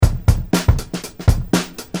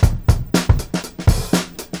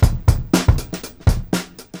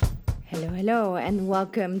Hello and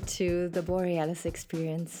welcome to the Borealis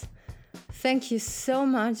Experience. Thank you so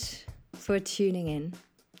much for tuning in.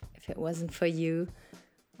 If it wasn't for you,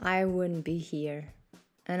 I wouldn't be here.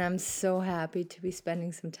 And I'm so happy to be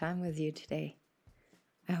spending some time with you today.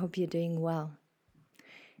 I hope you're doing well.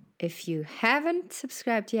 If you haven't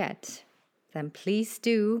subscribed yet, then please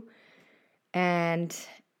do. And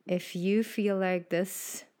if you feel like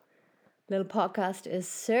this little podcast is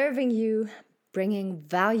serving you, bringing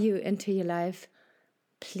value into your life,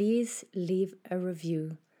 please leave a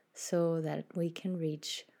review so that we can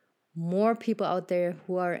reach more people out there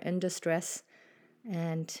who are in distress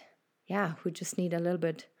and who just need a little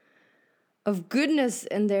bit of goodness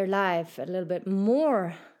in their life, a little bit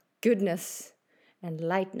more goodness and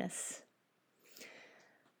lightness.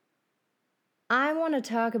 I want to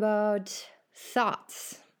talk about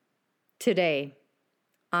thoughts today.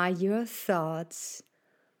 Are your thoughts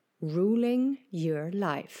ruling your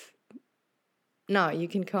life? Now, you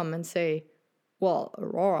can come and say, well,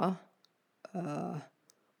 Aurora,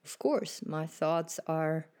 of course, my thoughts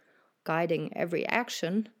are guiding every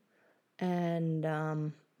action. And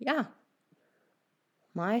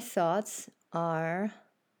my thoughts are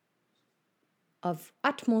of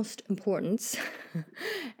utmost importance.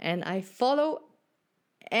 And I follow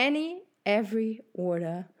every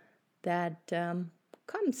order that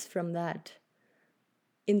comes from that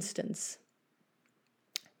instance.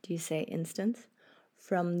 Do you say instance?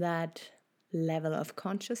 From that level of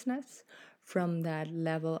consciousness, from that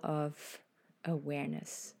level of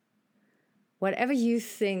awareness. Whatever you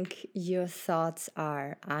think your thoughts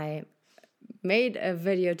are. I made a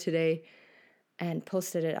video today and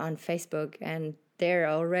posted it on Facebook, and there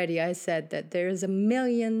already I said that there's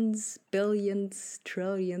millions, billions,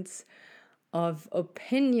 trillions of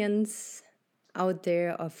opinions out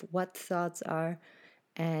there of what thoughts are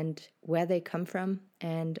and where they come from.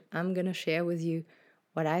 And I'm going to share with you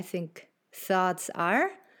what I think thoughts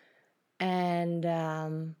are. And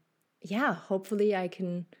hopefully I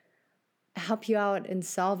can help you out in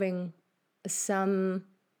solving some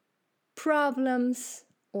problems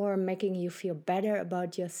or making you feel better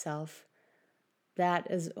about yourself.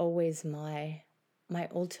 That is always my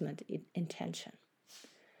ultimate intention.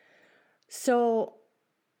 So,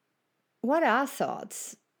 what are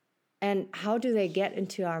thoughts? And how do they get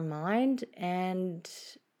into our mind? And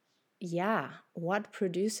what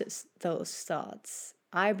produces those thoughts?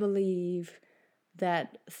 I believe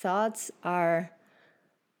that thoughts are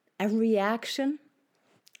a reaction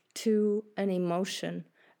to an emotion,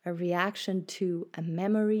 a reaction to a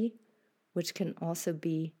memory, which can also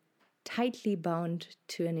be tightly bound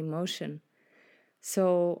to an emotion.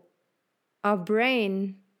 So our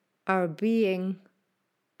brain, our being,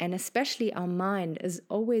 and especially our mind is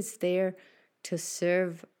always there to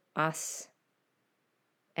serve us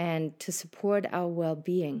and to support our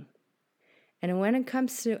well-being. And when it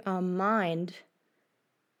comes to our mind,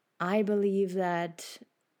 I believe that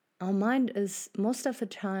our mind is most of the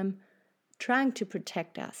time trying to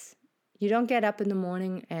protect us. You don't get up in the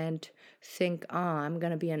morning and think, I'm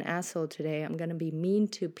going to be an asshole today. I'm going to be mean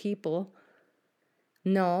to people.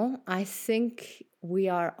 No, I think we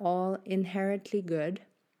are all inherently good.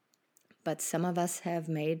 But some of us have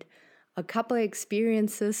made a couple of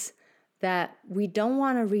experiences that we don't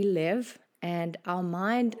want to relive. And our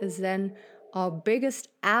mind is then our biggest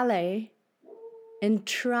ally in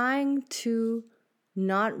trying to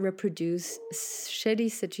not reproduce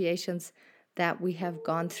shitty situations that we have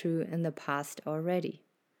gone through in the past already.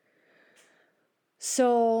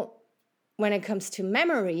 So when it comes to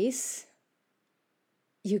memories,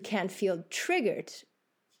 you can feel triggered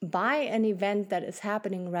by an event that is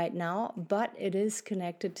happening right now, but it is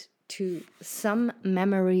connected to some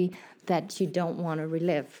memory that you don't want to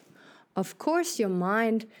relive. Of course, your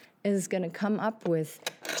mind is going to come up with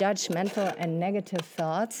judgmental and negative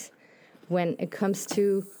thoughts when it comes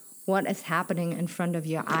to what is happening in front of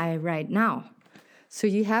your eye right now. So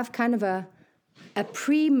you have kind of a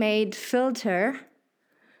pre-made filter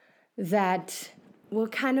that will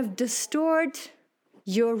kind of distort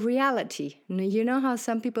your reality. You know how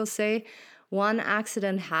some people say one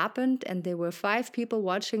accident happened and there were 5 people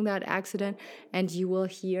watching that accident, and you will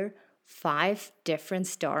hear 5 different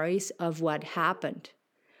stories of what happened.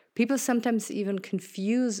 People sometimes even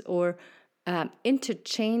confuse or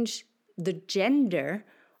interchange the gender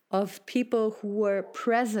of people who were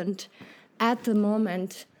present at the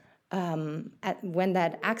moment when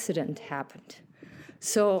that accident happened.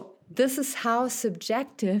 So this is how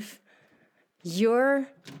subjective your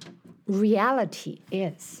reality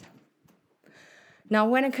is. Now,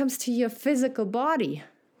 when it comes to your physical body,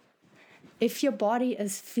 if your body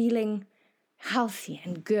is feeling healthy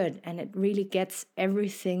and good, and it really gets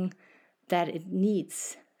everything that it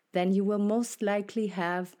needs, then you will most likely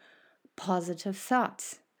have positive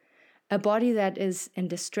thoughts. A body that is in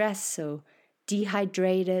distress, so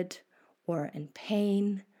dehydrated or in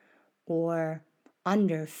pain or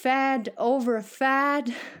underfed,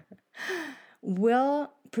 overfed,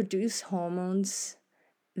 will produce hormones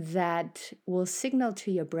that will signal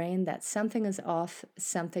to your brain that something is off,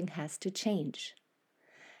 something has to change.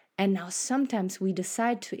 And now sometimes we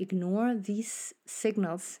decide to ignore these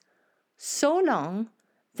signals so long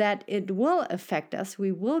that it will affect us.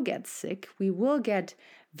 We will get sick. We will get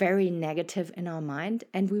very negative in our mind,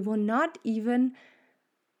 and we will not even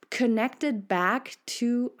connect it back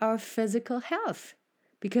to our physical health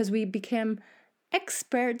because we became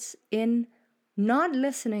experts in not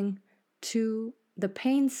listening to the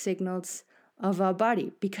pain signals of our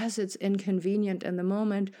body because it's inconvenient in the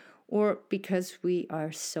moment or because we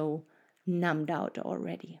are so numbed out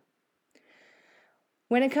already.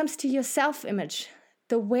 When it comes to your self-image,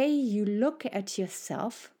 the way you look at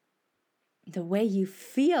yourself, the way you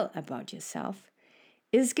feel about yourself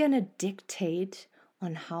is going to dictate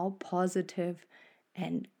on how positive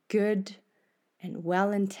and good and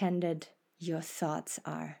well-intended your thoughts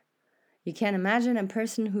are. You can imagine a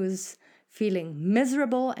person who's feeling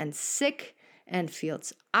miserable and sick and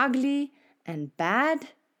feels ugly and bad.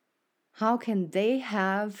 How can they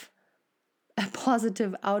have a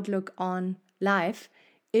positive outlook on life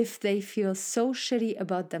if they feel so shitty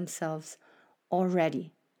about themselves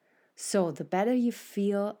already? So the better you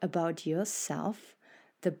feel about yourself,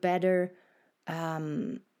 the better,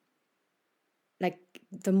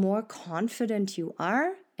 the more confident you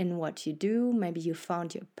are in what you do. Maybe you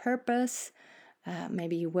found your purpose.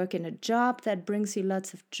 Maybe you work in a job that brings you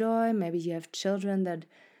lots of joy. Maybe you have children that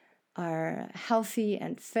are healthy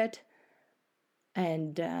and fit.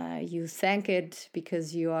 And you thank it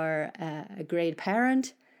because you are a great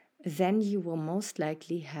parent. Then you will most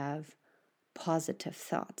likely have positive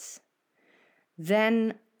thoughts.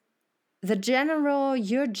 Then your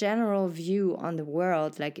general view on the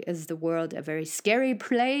world, like, is the world a very scary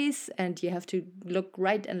place and you have to look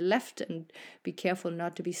right and left and be careful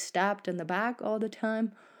not to be stabbed in the back all the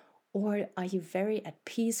time? Or are you very at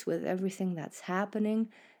peace with everything that's happening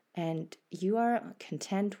and you are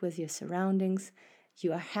content with your surroundings?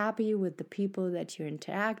 You are happy with the people that you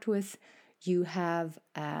interact with. You have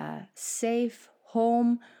a safe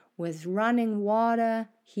home with running water,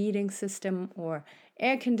 heating system, or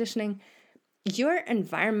air conditioning. Your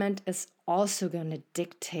environment is also going to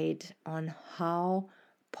dictate on how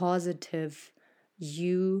positive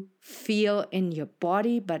you feel in your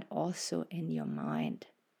body, but also in your mind.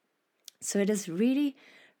 So it is really,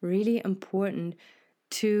 really important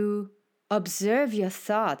to observe your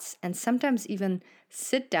thoughts and sometimes even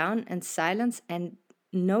sit down in silence and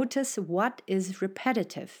notice what is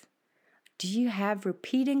repetitive. Do you have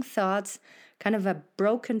repeating thoughts, kind of a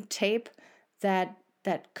broken tape that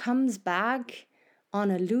comes back on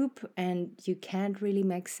a loop and you can't really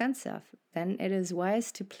make sense of? Then it is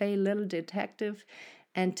wise to play little detective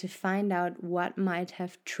and to find out what might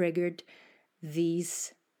have triggered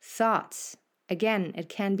these thoughts. Again, it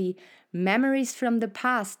can be memories from the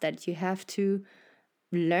past that you have to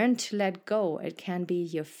learn to let go. It can be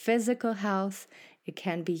your physical health. It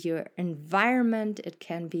can be your environment. It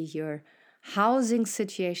can be your housing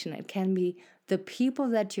situation. It can be the people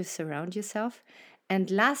that you surround yourself. And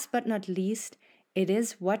last but not least, it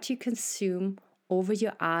is what you consume over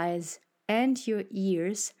your eyes and your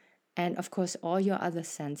ears, and of course all your other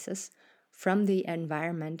senses from the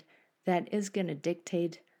environment that is going to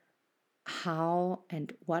dictate how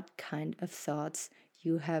and what kind of thoughts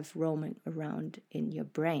you have roaming around in your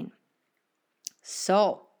brain.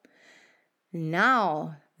 So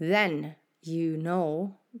now then you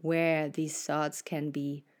know where these thoughts can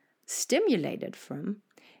be stimulated from.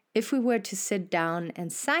 If we were to sit down in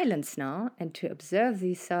silence now and to observe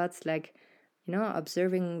these thoughts, like,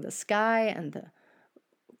 observing the sky and the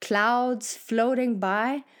clouds floating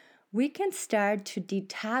by, we can start to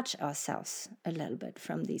detach ourselves a little bit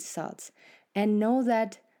from these thoughts and know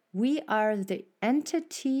that we are the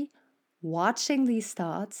entity watching these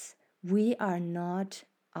thoughts. We are not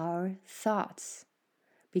our thoughts.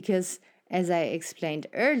 Because, as I explained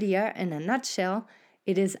earlier, in a nutshell,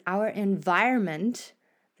 it is our environment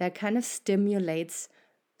that kind of stimulates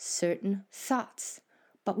certain thoughts.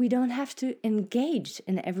 But we don't have to engage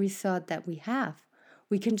in every thought that we have.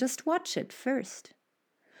 We can just watch it first.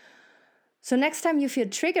 So next time you feel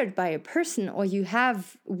triggered by a person or you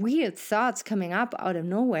have weird thoughts coming up out of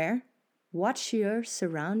nowhere, watch your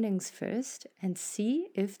surroundings first and see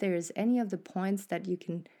if there is any of the points that you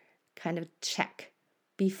can kind of check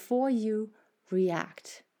before you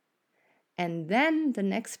react. And then the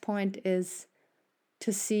next point is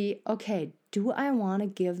to see, okay, do I want to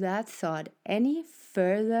give that thought any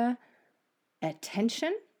further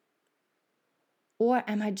attention? Or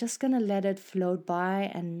am I just going to let it float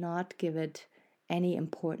by and not give it any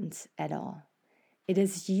importance at all? It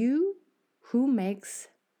is you who makes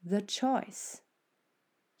the choice.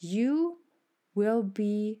 You will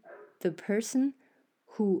be the person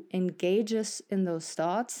who engages in those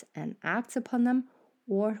thoughts and acts upon them,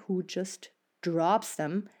 or who just drops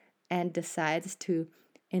them and decides to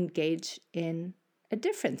engage in a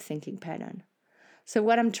different thinking pattern. So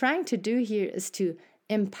what I'm trying to do here is to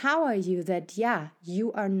empower you that,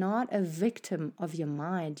 you are not a victim of your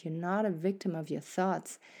mind. You're not a victim of your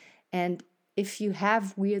thoughts. And if you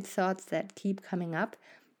have weird thoughts that keep coming up,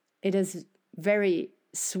 it is very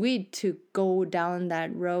sweet to go down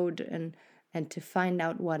that road and to find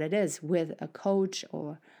out what it is with a coach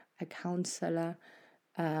or a counselor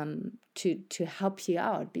to help you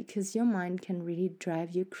out, because your mind can really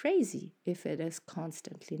drive you crazy if it is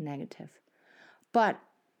constantly negative. But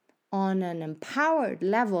on an empowered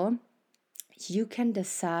level, you can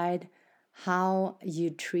decide how you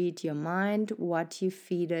treat your mind, what you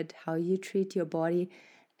feed it, how you treat your body,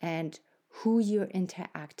 and who you're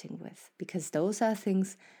interacting with, because those are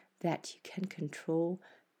things that you can control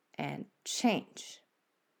and change.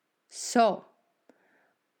 So,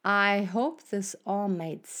 I hope this all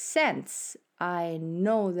made sense. I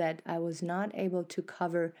know that I was not able to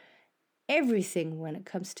cover everything when it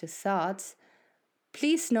comes to thoughts.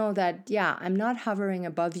 Please know that, I'm not hovering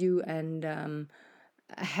above you and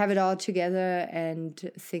have it all together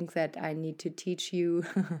and think that I need to teach you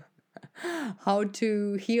how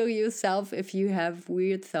to heal yourself if you have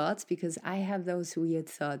weird thoughts, because I have those weird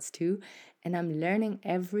thoughts too. And I'm learning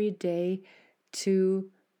every day to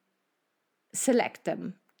select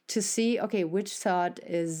them, to see, okay, which thought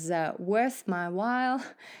is worth my while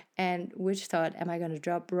and which thought am I going to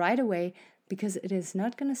drop right away, because it is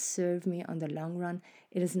not going to serve me on the long run.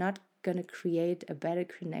 It is not going to create a better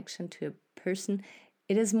connection to a person.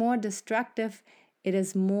 It is more destructive. It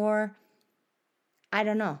is more, I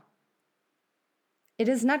don't know. It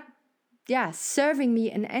is not, serving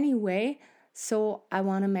me in any way. So I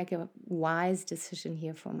want to make a wise decision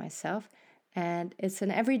here for myself. And it's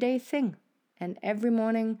an everyday thing. And every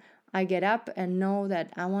morning I get up and know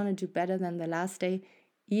that I want to do better than the last day.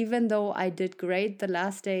 Even though I did great the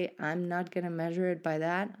last day, I'm not going to measure it by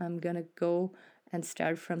that. I'm going to go and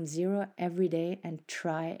start from zero every day and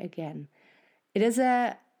try again. It is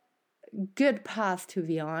a good path to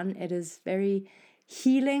be on. It is very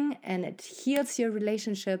healing, and it heals your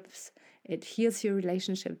relationships. It heals your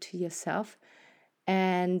relationship to yourself.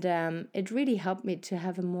 And it really helped me to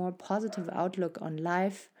have a more positive outlook on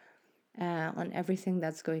life, on everything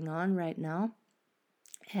that's going on right now.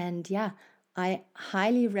 And I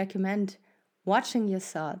highly recommend watching your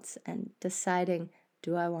thoughts and deciding,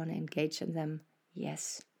 do I want to engage in them?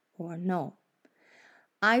 Yes or no.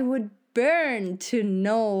 I would burn to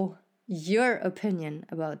know your opinion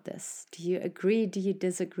about this. Do you agree? Do you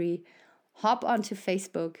disagree? Hop onto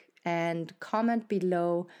Facebook and comment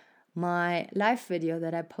below my live video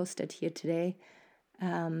that I posted here today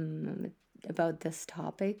about this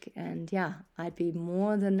topic. And I'd be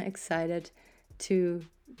more than excited to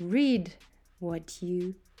read what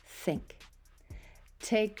you think.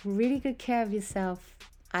 Take really good care of yourself.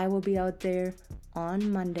 I will be out there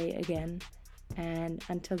on Monday again. And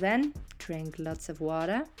until then, drink lots of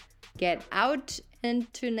water, get out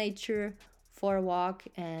into nature for a walk,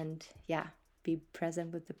 and be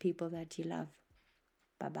present with the people that you love.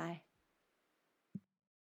 Bye-bye.